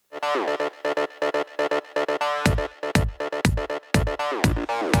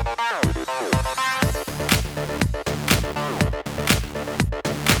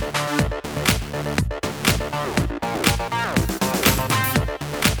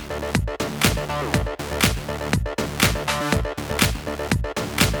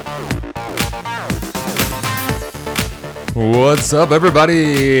What's up,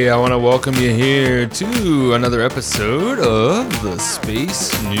 everybody? I want to welcome you here to another episode of the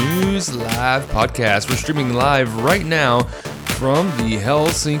Space News Live podcast. We're streaming live right now from the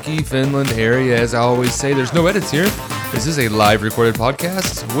Helsinki, Finland area. As I always say, there's no edits here. This is a live recorded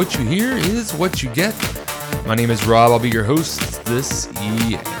podcast. What you hear is what you get. My name is Rob. I'll be your host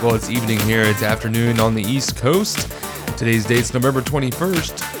it's evening here. It's afternoon on the East Coast. Today's date's November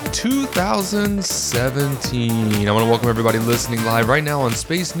 21st, 2017. I want to welcome everybody listening live right now on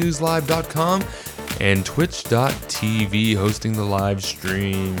spacenewslive.com and twitch.tv hosting the live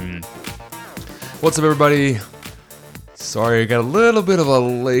stream. What's up, everybody? Sorry, I got a little bit of a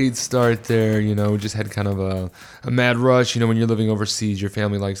late start there. Just had kind of a mad rush. When you're living overseas, your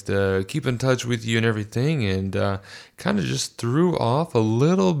family likes to keep in touch with you and everything, and kind of just threw off a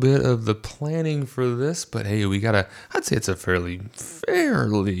little bit of the planning for this. But hey, I'd say it's a fairly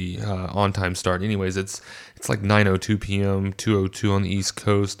on-time start. Anyways, it's like 9:02 p.m., 2:02 on the East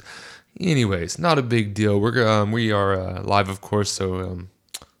Coast. Anyways, not a big deal. We are live, of course, so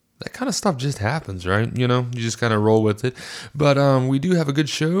that kind of stuff just happens, right? You just kind of roll with it. But we do have a good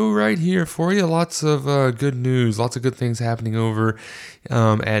show right here for you. Lots of good news, lots of good things happening over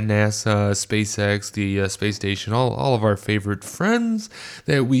at NASA, SpaceX, the space station, all of our favorite friends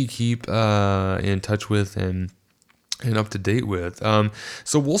that we keep in touch with and up to date with.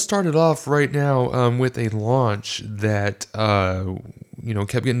 So we'll start it off right now with a launch that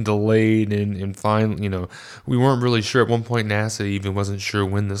kept getting delayed and finally, we weren't really sure. At one point, NASA even wasn't sure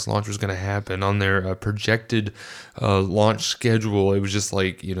when this launch was going to happen. On their projected launch schedule, it was just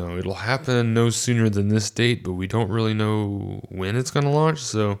like, it'll happen no sooner than this date, but we don't really know when it's going to launch.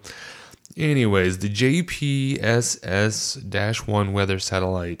 So anyways, the JPSS-1 weather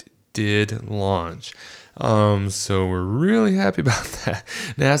satellite did launch. So we're really happy about that.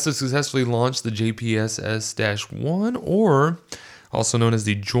 NASA successfully launched the JPSS-1, or also known as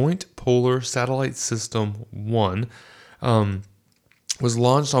the Joint Polar Satellite System 1, was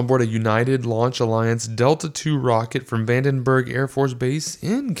launched on board a United Launch Alliance Delta II rocket from Vandenberg Air Force Base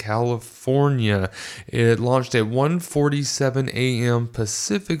in California. It launched at 1:47 a.m.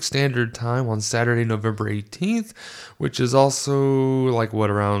 Pacific Standard Time on Saturday, November 18th, which is also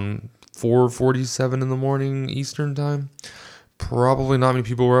around 4:47 in the morning Eastern Time. Probably not many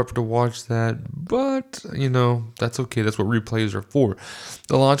people were up to watch that, but that's okay. That's what replays are for.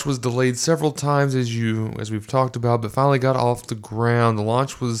 The launch was delayed several times, as we've talked about, but finally got off the ground. The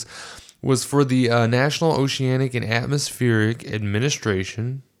launch was for the National Oceanic and Atmospheric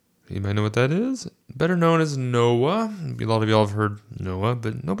Administration. You might know what that is. Better known as NOAA. A lot of y'all have heard NOAA,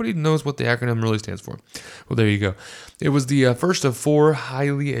 but nobody knows what the acronym really stands for. Well, there you go. It was the first of 4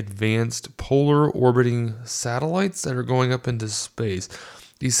 highly advanced polar orbiting satellites that are going up into space.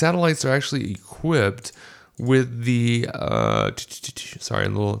 These satellites are actually equipped with the, a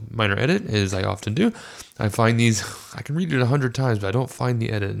little minor edit, as I often do. I find these, I can read it 100 times, but I don't find the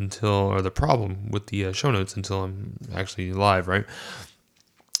edit or the problem with the show notes until I'm actually live, right?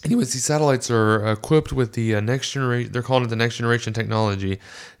 Anyways, these satellites are equipped with the next generation. They're calling it the next generation technology,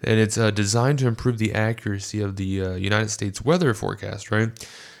 and it's designed to improve the accuracy of the United States weather forecast. Right?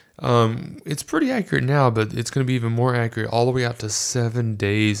 It's pretty accurate now, but it's going to be even more accurate all the way out to 7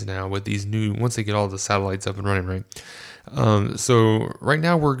 days now with these once they get all the satellites up and running. Right? So right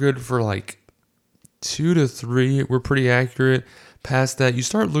now we're good for 2 to 3. We're pretty accurate. Past that, you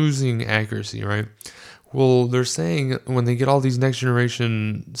start losing accuracy. Right? Well, they're saying when they get all these next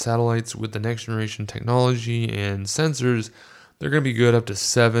generation satellites with the next generation technology and sensors, they're going to be good up to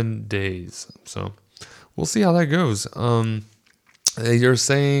 7 days. So we'll see how that goes. They're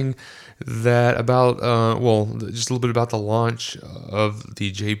saying that just a little bit about the launch of the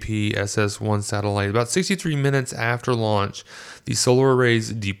JPSS-1 satellite. About 63 minutes after launch, the solar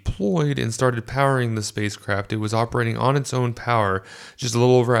arrays deployed and started powering the spacecraft. It was operating on its own power just a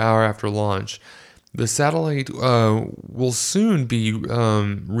little over an hour after launch. The satellite will soon be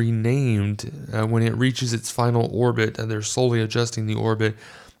renamed when it reaches its final orbit. They're slowly adjusting the orbit.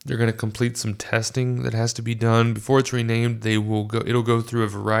 They're going to complete some testing that has to be done before it's renamed. It'll go through a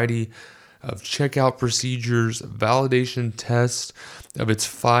variety of checkout procedures, validation tests of its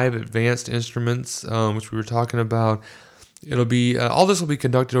 5 advanced instruments, which we were talking about. It'll be all this will be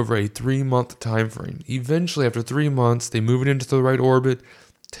conducted over a 3-month time frame. Eventually, after 3 months, they move it into the right orbit.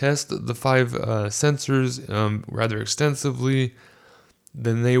 test the 5 sensors rather extensively.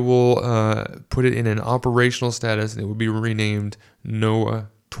 Then they will put it in an operational status, and it will be renamed NOAA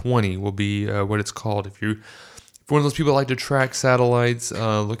 20 will be what it's called. If you're one of those people that like to track satellites,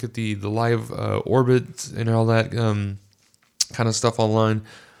 look at the live orbits and all that kind of stuff online,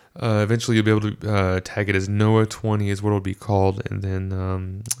 eventually you'll be able to tag it as NOAA 20 is what it'll be called, and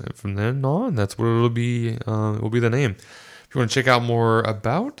then from then on, that's what it'll be. It will be the name. If you want to check out more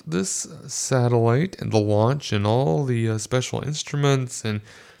about this satellite and the launch and all the special instruments and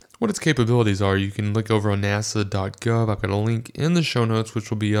what its capabilities are, you can look over on nasa.gov. I've got a link in the show notes, which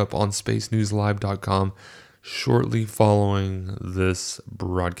will be up on spacenewslive.com shortly following this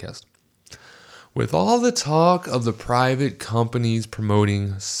broadcast. With all the talk of the private companies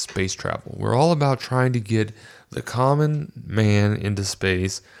promoting space travel, we're all about trying to get the common man into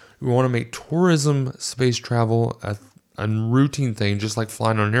space. We want to make tourism space travel a routine thing, just like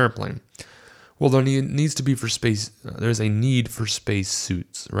flying on an airplane. Well, needs to be for space. There's a need for space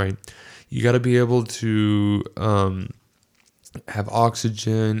suits, right? You got to be able to have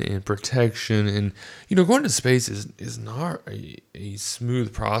oxygen and protection, and going to space is not a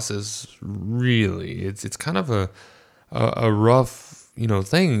smooth process, really. It's kind of a rough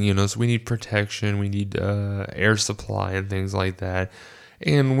thing, so we need protection, we need air supply and things like that.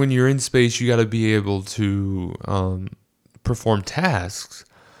 And when you're in space, you got to be able to perform tasks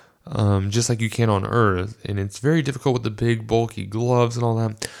just like you can on Earth, and it's very difficult with the big bulky gloves and all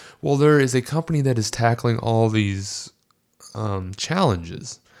that. Well, there is a company that is tackling all these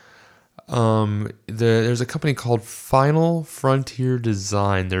challenges. There's a company called Final Frontier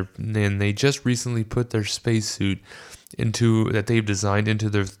Design. They just recently put their spacesuit that they've designed into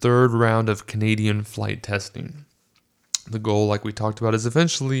their 3rd round of Canadian flight testing. The goal, like we talked about, is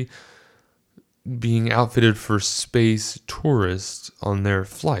eventually being outfitted for space tourists on their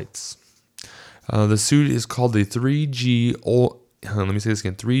flights. The suit is called the 3G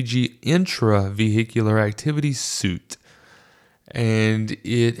 3G Intravehicular Activity Suit. And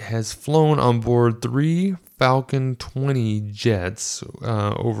it has flown on board 3 Falcon 20 jets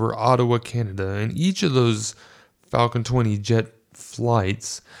over Ottawa, Canada. And each of those Falcon 20 jet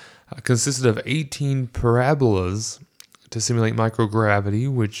flights consisted of 18 parabolas to simulate microgravity,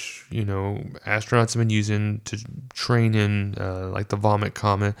 which, astronauts have been using to train in like the Vomit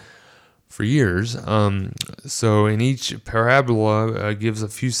Comet for years. So in each parabola gives a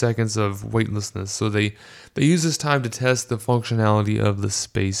few seconds of weightlessness. So they use this time to test the functionality of the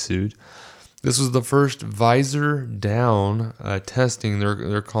spacesuit. This was the first visor down testing,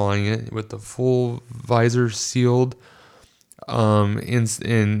 they're calling it, with the full visor sealed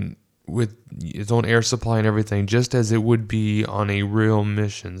in with its own air supply and everything, just as it would be on a real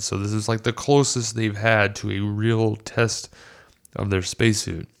mission. So this is like the closest they've had to a real test of their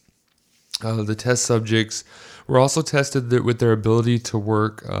spacesuit. The test subjects were also tested with their ability to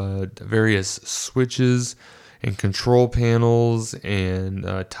work various switches and control panels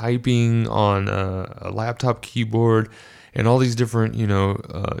and typing on a laptop keyboard and all these different,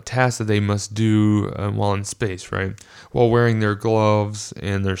 tasks that they must do while in space, right? While wearing their gloves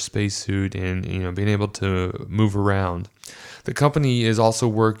and their spacesuit and, being able to move around. The company is also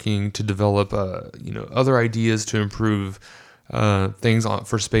working to develop, other ideas to improve things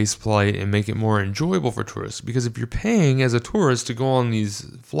for space flight and make it more enjoyable for tourists. Because if you're paying as a tourist to go on these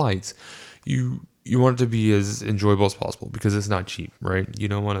flights, you want it to be as enjoyable as possible because it's not cheap, right? You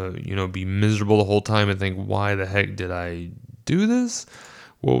don't want to, be miserable the whole time and think, why the heck did I do this?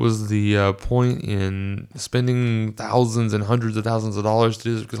 What was the point in spending thousands and hundreds of thousands of dollars to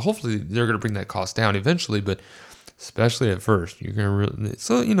do this? Because hopefully they're going to bring that cost down eventually, but especially at first, you're going to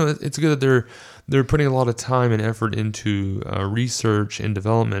it's good that they're putting a lot of time and effort into research and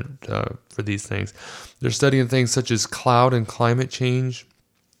development for these things. They're studying things such as cloud and climate change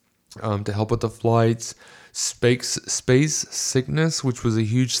to help with the flights, space sickness, which was a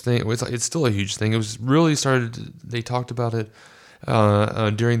huge thing. It's still a huge thing. It was really they talked about it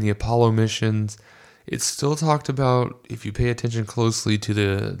during the Apollo missions. It's still talked about if you pay attention closely to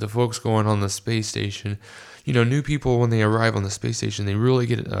the folks going on the space station. New people, when they arrive on the space station, they really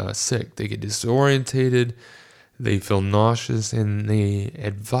get sick. They get disorientated, they feel nauseous, and they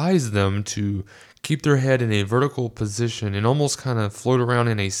advise them to keep their head in a vertical position and almost kind of float around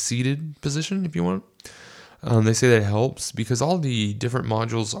in a seated position, if you want. They say that helps because all the different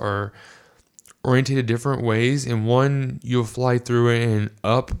modules are orientated different ways. In one, you'll fly through it and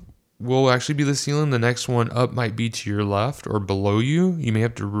up will actually be the ceiling. The next one up might be to your left or below you. You may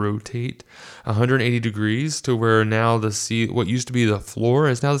have to rotate 180 degrees to where now what used to be the floor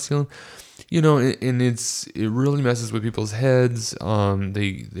is now the ceiling. and it really messes with people's heads.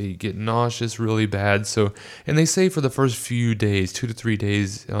 They get nauseous really bad. So, and they say for the first few days, 2 to 3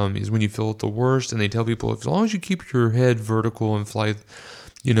 days, is when you feel it the worst. And they tell people as long as you keep your head vertical and fly,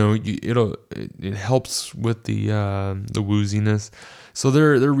 it helps with the wooziness. So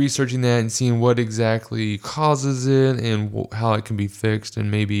they're researching that and seeing what exactly causes it and how it can be fixed, and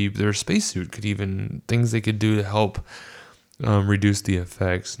maybe their spacesuit things they could do to help reduce the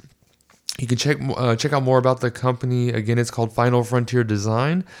effects. You can check out more about the company. Again, it's called Final Frontier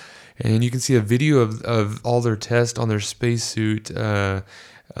Design, and you can see a video of all their tests on their spacesuit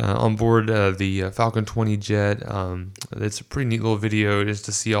on board the Falcon 20 jet. It's a pretty neat little video just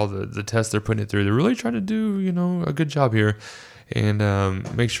to see all the tests they're putting it through. They're really trying to do a good job here, and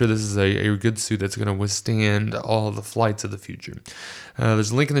make sure this is a good suit that's going to withstand all the flights of the future.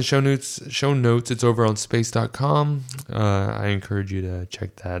 There's a link in the show notes. It's over on space.com. I encourage you to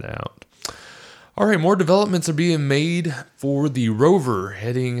check that out. All right, more developments are being made for the rover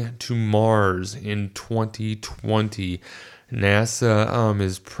heading to Mars in 2020. NASA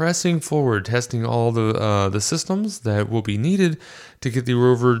is pressing forward, testing all the systems that will be needed to get the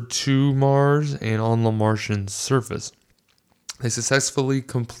rover to Mars and on the Martian surface. They successfully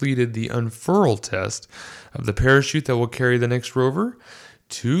completed the unfurl test of the parachute that will carry the next rover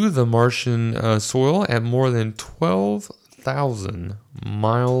to the Martian soil at more than 12,000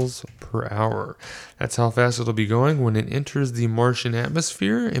 miles per hour. That's how fast it'll be going when it enters the Martian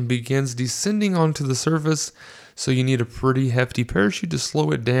atmosphere and begins descending onto the surface. So you need a pretty hefty parachute to slow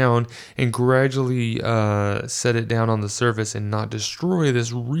it down and gradually set it down on the surface and not destroy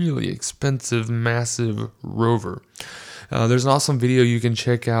this really expensive, massive rover. There's an awesome video you can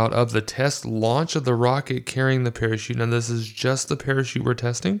check out of the test launch of the rocket carrying the parachute. Now, this is just the parachute we're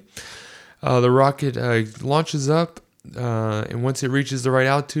testing. The rocket launches up, and once it reaches the right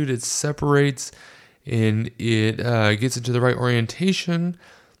altitude, it separates and it gets into the right orientation,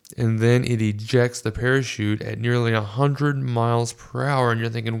 and then it ejects the parachute at nearly 100 miles per hour. And you're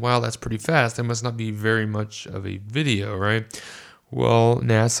thinking, wow, that's pretty fast. That must not be very much of a video, right? Well,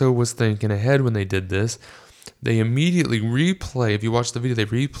 NASA was thinking ahead when they did this. They immediately replay, if you watch the video, they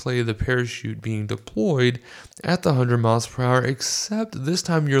replay the parachute being deployed at the 100 miles per hour, except this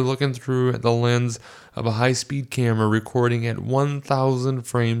time you're looking through the lens of a high-speed camera recording at 1,000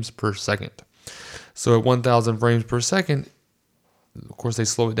 frames per second. So at 1,000 frames per second, of course, they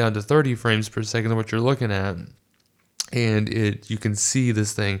slow it down to 30 frames per second, what you're looking at, and you can see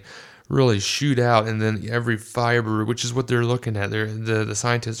this thing really shoot out, and then every fiber, which is what they're looking at. The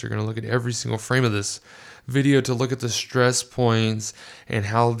scientists are going to look at every single frame of this video to look at the stress points and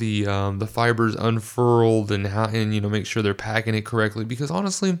how the fibers unfurled and make sure they're packing it correctly, because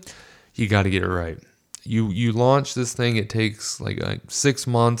honestly, you got to get it right. You launch this thing, it takes like 6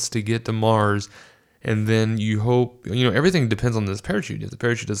 months to get to Mars, and then you hope, everything depends on this parachute. If the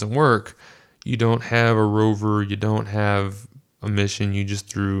parachute doesn't work, you don't have a rover, you don't have a mission, you just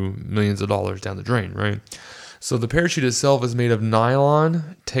threw millions of dollars down the drain, right? So the parachute itself is made of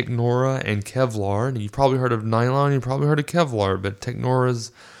nylon, Technora, and Kevlar. And you've probably heard of nylon, you've probably heard of Kevlar, but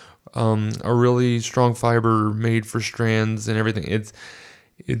Technora's a really strong fiber made for strands and everything.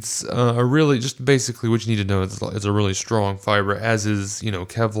 It's a really, just basically what you need to know is it's a really strong fiber, as is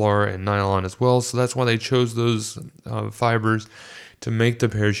Kevlar and nylon as well. So that's why they chose those fibers to make the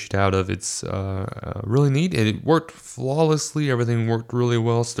parachute out of. It's really neat. It worked flawlessly. Everything worked really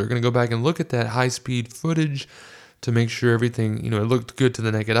well. So they're going to go back and look at that high-speed footage to make sure everything, it looked good to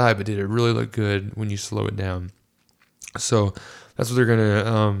the naked eye, but did it really look good when you slow it down? So that's what they're going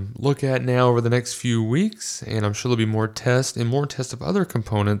to look at now over the next few weeks, and I'm sure there'll be more tests of other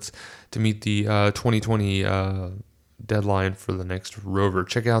components to meet the 2020 deadline for the next rover.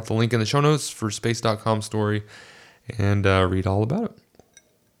 Check out the link in the show notes for space.com story and read all about it.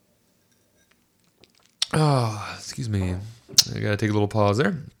 Oh, excuse me. I got to take a little pause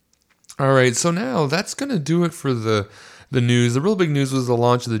there. All right, so now that's going to do it for the news. The real big news was the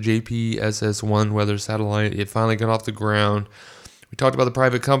launch of the JPSS-1 weather satellite. It finally got off the ground. We talked about the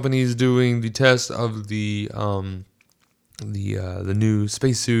private companies doing the test of the new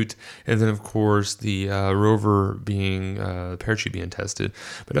spacesuit, and then of course the rover parachute being tested.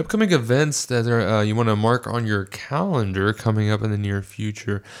 But upcoming events that you want to mark on your calendar coming up in the near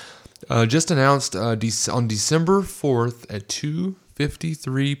future. Just announced on December 4th at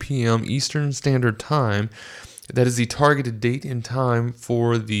 2:53 p.m. Eastern Standard Time. That is the targeted date and time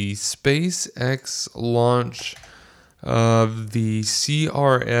for the SpaceX launch of the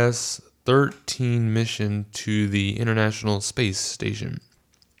CRS-13 mission to the International Space Station.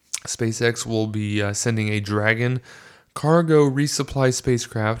 SpaceX will be sending a Dragon cargo resupply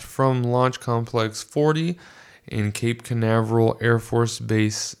spacecraft from Launch Complex 40 in Cape Canaveral Air Force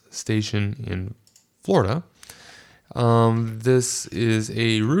Base Station in Florida. This is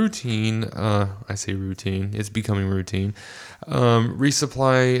a routine, I say routine, it's becoming routine,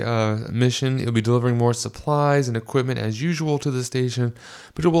 resupply mission. It'll be delivering more supplies and equipment as usual to the station,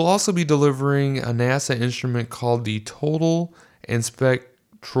 but it will also be delivering a NASA instrument called the Total and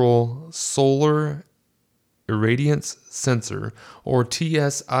Spectral Solar Irradiance Sensor, or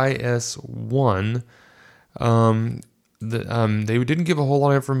TSIS-1. They didn't give a whole lot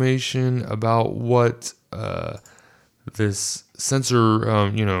of information about what this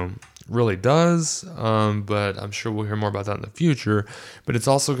sensor, really does, but I'm sure we'll hear more about that in the future. But it's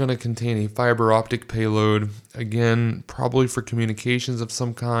also going to contain a fiber optic payload, again, probably for communications of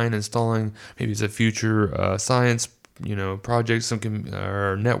some kind, installing, maybe it's a future science, project, some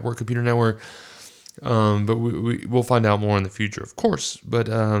computer network. But we'll find out more in the future, of course. But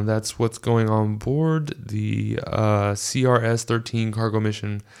that's what's going on board the CRS-13 cargo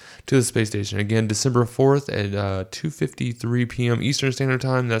mission to the space station. Again, December 4th at 2:53 p.m. Eastern Standard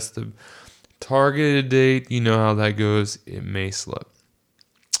Time. That's the targeted date. You know how that goes. It may slip.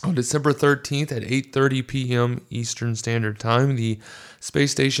 On December 13th at 8:30 p.m. Eastern Standard Time, the Space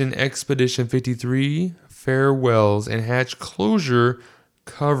Station Expedition 53 farewells and hatch closure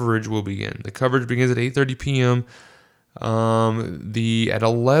coverage will begin. The coverage begins at 8:30 p.m. At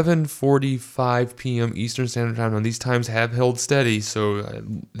 11:45 p.m. Eastern Standard Time. Now these times have held steady, so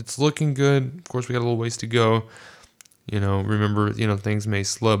it's looking good. Of course, we got a little ways to go. Remember, things may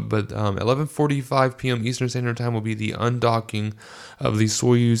slip, but 11:45 p.m. Eastern Standard Time will be the undocking of the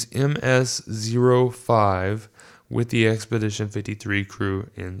Soyuz MS-05 with the Expedition 53 crew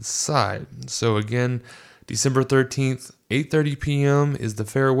inside. So again, December 13th, 8:30 p.m. is the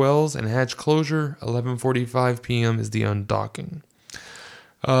farewells and hatch closure. 11:45 p.m. is the undocking.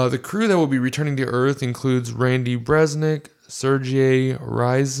 The crew that will be returning to Earth includes Randy Bresnik, Sergei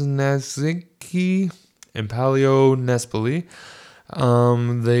Ryazanski, and Paleo Nespoli.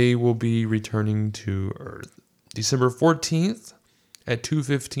 They will be returning to Earth. December 14th at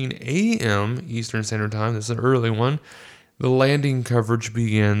 2:15 a.m. Eastern Standard Time. This is an early one. The landing coverage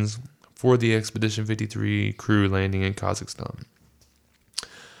begins for the Expedition 53 crew landing in Kazakhstan.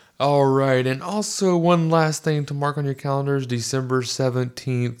 All right, and also one last thing to mark on your calendars, December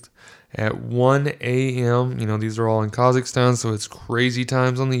 17th at 1 a.m. These are all in Kazakhstan, so it's crazy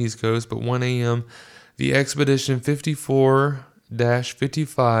times on the East Coast, but 1 a.m., the Expedition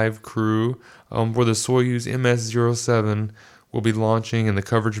 54-55 crew for the Soyuz MS-07 will be launching, and the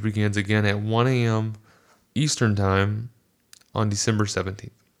coverage begins again at 1 a.m. Eastern Time on December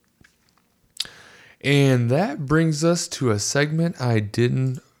 17th. And that brings us to a segment I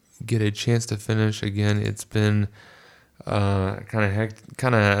didn't get a chance to finish. Again, it's been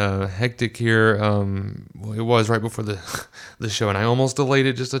kind of hectic here. It was right before the show, and I almost delayed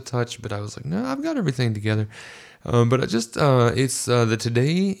it just a touch, but I was like, no, I've got everything together. But it's the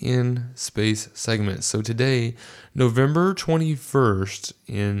Today in Space segment. So today, November 21st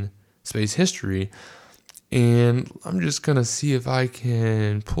in space history, and I'm just going to see if I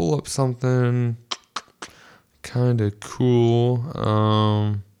can pull up something kind of cool.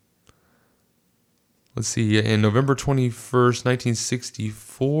 Let's see. In November 21st,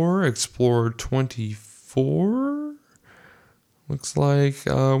 1964, Explorer 24 looks like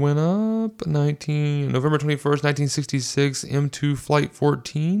went up. November 21st, 1966, M2 Flight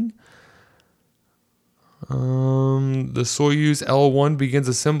 14. The Soyuz L-1 begins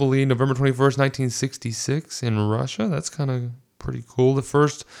assembly November 21st, 1966 in Russia. That's kind of pretty cool. The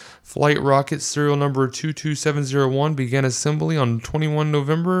first flight rocket, serial number 22701, began assembly on 21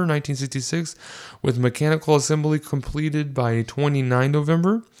 November 1966, with mechanical assembly completed by 29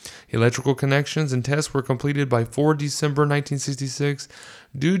 November. Electrical connections and tests were completed by 4 December 1966.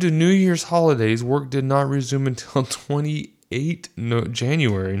 Due to New Year's holidays, work did not resume until 28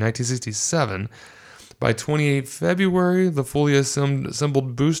 January 1967. By 28 February, the fully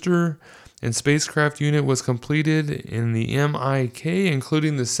assembled booster and spacecraft unit was completed in the MIK,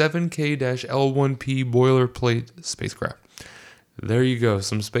 including the 7K-L1P boilerplate spacecraft. There you go,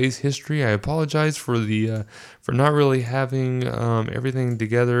 some space history. I apologize for not really having everything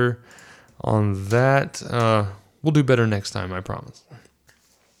together on that. We'll do better next time, I promise.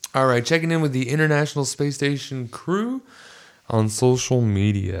 All right, checking in with the International Space Station crew on social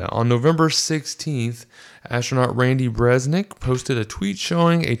media. On November 16th, astronaut Randy Bresnik posted a tweet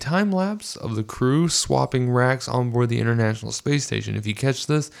showing a time-lapse of the crew swapping racks on board the International Space Station. If you catch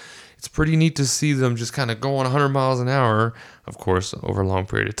this, It's pretty neat to see them just kind of going 100 miles an hour, of course, over a long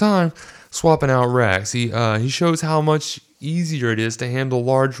period of time, swapping out racks. He shows how much easier it is to handle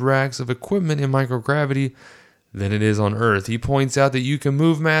large racks of equipment in microgravity than it is on Earth. He points out that you can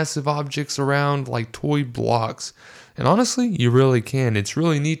move massive objects around like toy blocks. And honestly, you really can. It's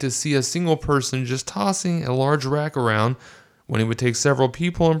really neat to see a single person just tossing a large rack around when it would take several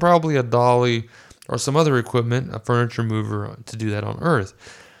people and probably a dolly or some other equipment, a furniture mover, to do that on Earth.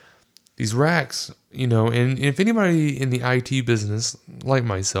 These racks, and if anybody in the IT business, like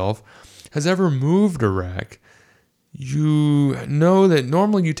myself, has ever moved a rack, you know that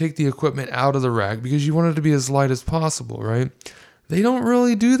normally you take the equipment out of the rack because you want it to be as light as possible, right? They don't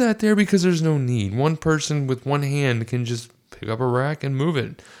really do that there because there's no need. One person with one hand can just pick up a rack and move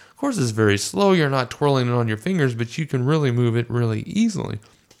it. Of course, it's very slow. You're not twirling it on your fingers, but you can really move it really easily,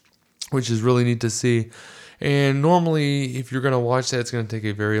 which is really neat to see. And normally, if you're going to watch that, it's going to take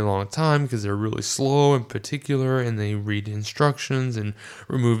a very long time because they're really slow in particular, and they read instructions and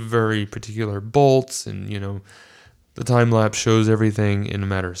remove very particular bolts, and, the time-lapse shows everything in a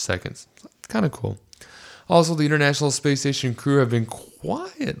matter of seconds. Kind of cool. Also, the International Space Station crew have been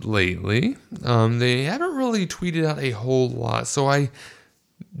quiet lately. They haven't really tweeted out a whole lot, so I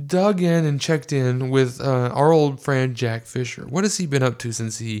dug in and checked in with our old friend Jack Fisher. What has he been up to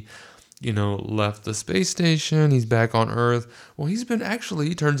since he left the space station? He's back on Earth. Well,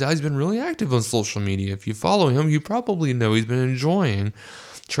 it turns out he's been really active on social media. If you follow him, you probably know he's been enjoying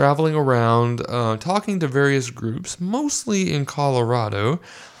traveling around, talking to various groups, mostly in Colorado.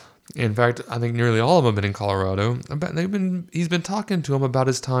 In fact, I think nearly all of them have been in Colorado. He's been talking to them about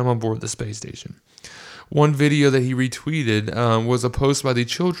his time on board the space station. One video that he retweeted was a post by the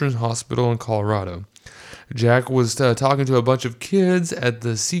Children's Hospital in Colorado. Jack was talking to a bunch of kids at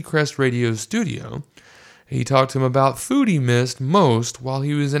the Seacrest radio studio. He talked to them about food he missed most while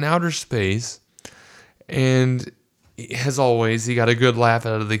he was in outer space. And as always, he got a good laugh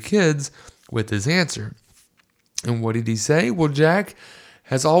out of the kids with his answer. And what did he say? Well, Jack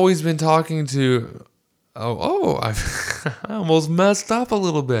has always been talking to... I almost messed up a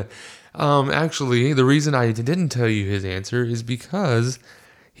little bit. Actually, the reason I didn't tell you his answer is because...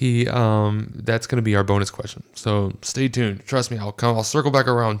 that's going to be our bonus question. So stay tuned. Trust me, I'll circle back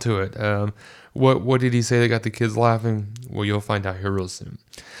around to it. What did he say that got the kids laughing? Well, you'll find out here real soon.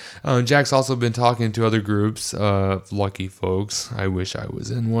 Jack's also been talking to other groups of lucky folks. I wish I was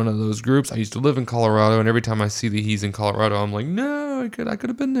in one of those groups. I used to live in Colorado, and every time I see that he's in Colorado, I'm like, no, I could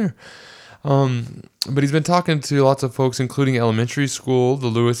have been there. But he's been talking to lots of folks, including elementary school, the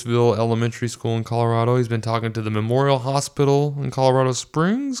Louisville Elementary School in Colorado. He's been talking to the Memorial Hospital in Colorado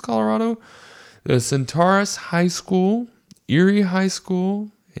Springs, Colorado, the Centaurus High School, Erie High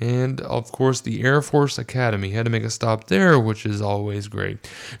School, and, of course, the Air Force Academy. He had to make a stop there, which is always great.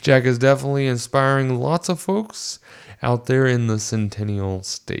 Jack is definitely inspiring lots of folks out there in the Centennial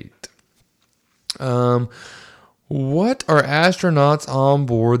State. What are astronauts on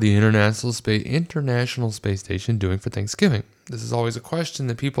board the International Space Station doing for Thanksgiving? This is always a question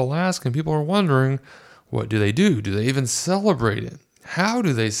that people ask, and people are wondering, what do they do? Do they even celebrate it? How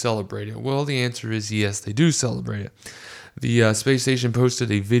do they celebrate it? Well, the answer is yes, they do celebrate it. The space station posted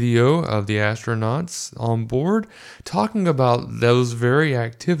a video of the astronauts on board talking about those very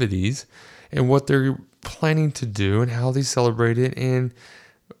activities and what they're planning to do and how they celebrate it, and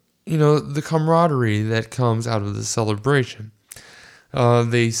the camaraderie that comes out of the celebration.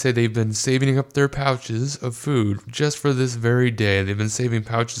 They say they've been saving up their pouches of food just for this very day. They've been saving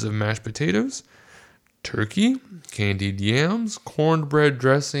pouches of mashed potatoes, turkey, candied yams, cornbread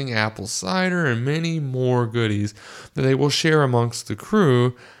dressing, apple cider, and many more goodies that they will share amongst the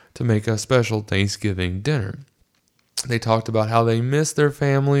crew to make a special Thanksgiving dinner. They talked about how they miss their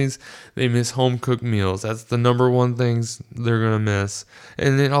families. They miss home-cooked meals. That's the number one things they're going to miss.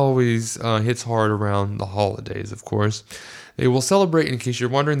 And it always hits hard around the holidays, of course. They will celebrate, in case you're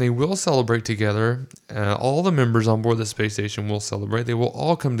wondering, they will celebrate together. All the members on board the space station will celebrate. They will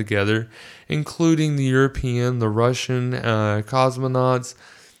all come together, including the European, the Russian cosmonauts,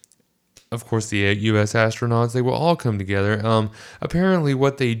 of course, the U.S. astronauts. They will all come together. Apparently,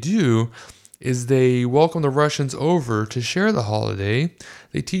 what they do is they welcome the Russians over to share the holiday.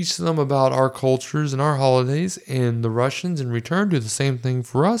 They teach them about our cultures and our holidays, and the Russians in return do the same thing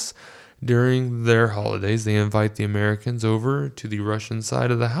for us during their holidays. They invite the Americans over to the Russian side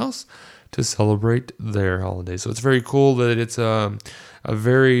of the house to celebrate their holidays. So it's very cool that it's a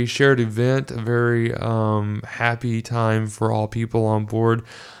very shared event, a very happy time for all people on board.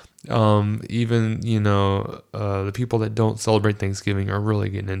 Even the people that don't celebrate Thanksgiving are really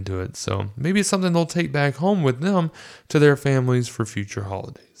getting into it. So maybe it's something they'll take back home with them to their families for future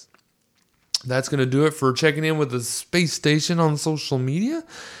holidays. That's going to do it for checking in with the space station on social media.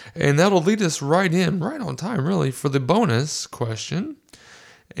 And that'll lead us right on time, really, for the bonus question.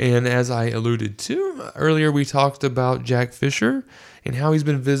 And as I alluded to earlier, we talked about Jack Fisher and how he's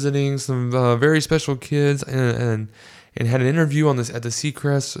been visiting some very special kids and had an interview on this at the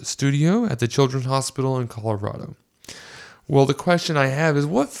Seacrest studio at the Children's Hospital in Colorado. Well, the question I have is,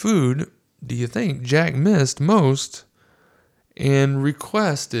 what food do you think Jack missed most and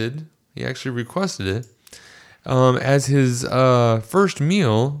requested? He actually requested it as his first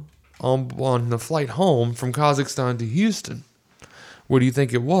meal on the flight home from Kazakhstan to Houston. What do you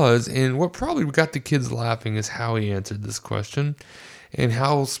think it was? And what probably got the kids laughing is how he answered this question and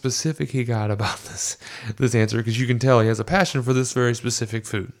how specific he got about this answer, because you can tell he has a passion for this very specific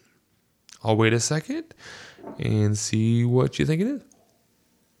food. I'll wait a second and see what you think it is.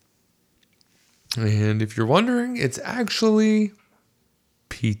 And if you're wondering, it's actually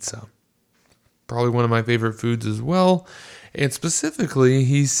pizza. Probably one of my favorite foods as well. And specifically,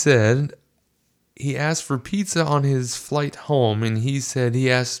 he said he asked for pizza on his flight home, and he said he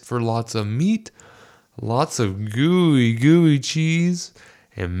asked for lots of meat, lots of gooey cheese,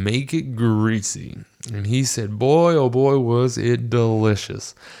 and make it greasy. And he said, boy, oh boy, was it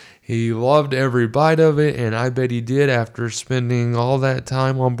delicious. He loved every bite of it, and I bet he did after spending all that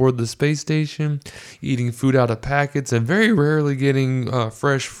time on board the space station, eating food out of packets, and very rarely getting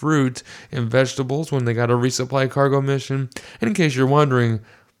fresh fruit and vegetables when they got a resupply cargo mission. And in case you're wondering,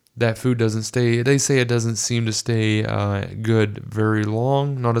 that food doesn't stay, they say it doesn't seem to stay good very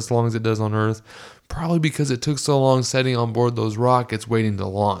long, not as long as it does on Earth, probably because it took so long setting on board those rockets waiting to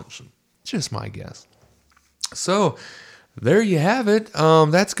launch. Just my guess. So, there you have it.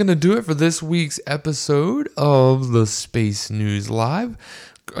 That's going to do it for this week's episode of the Space News Live.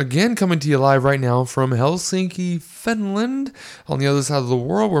 Again, coming to you live right now from Helsinki, Finland, on the other side of the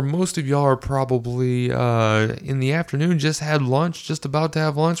world, where most of y'all are probably in the afternoon, just had lunch, just about to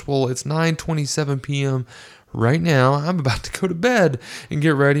have lunch. Well, it's 9:27 p.m. right now. I'm about to go to bed and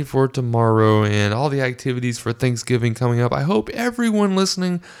get ready for tomorrow and all the activities for Thanksgiving coming up. I hope everyone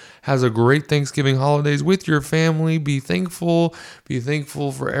listening has a great Thanksgiving holidays with your family. Be thankful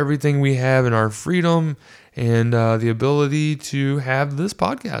for everything we have and our freedom and the ability to have this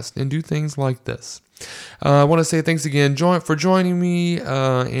podcast and do things like this. I want to say thanks again for joining me,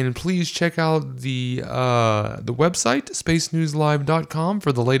 and please check out the website, spacenewslive.com,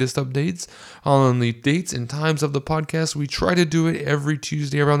 for the latest updates on the dates and times of the podcast. We try to do it every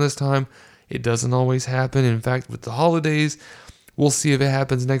Tuesday around this time. It doesn't always happen. In fact, with the holidays, we'll see if it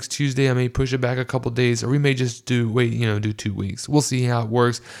happens next Tuesday. I may push it back a couple days, or we may just do 2 weeks. We'll see how it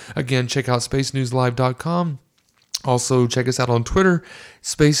works. Again, check out spacenewslive.com. Also, check us out on Twitter,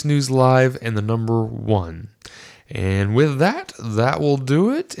 Space News Live and the number 1. And with that will do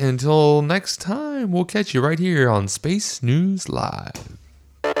it. Until next time, we'll catch you right here on Space News Live.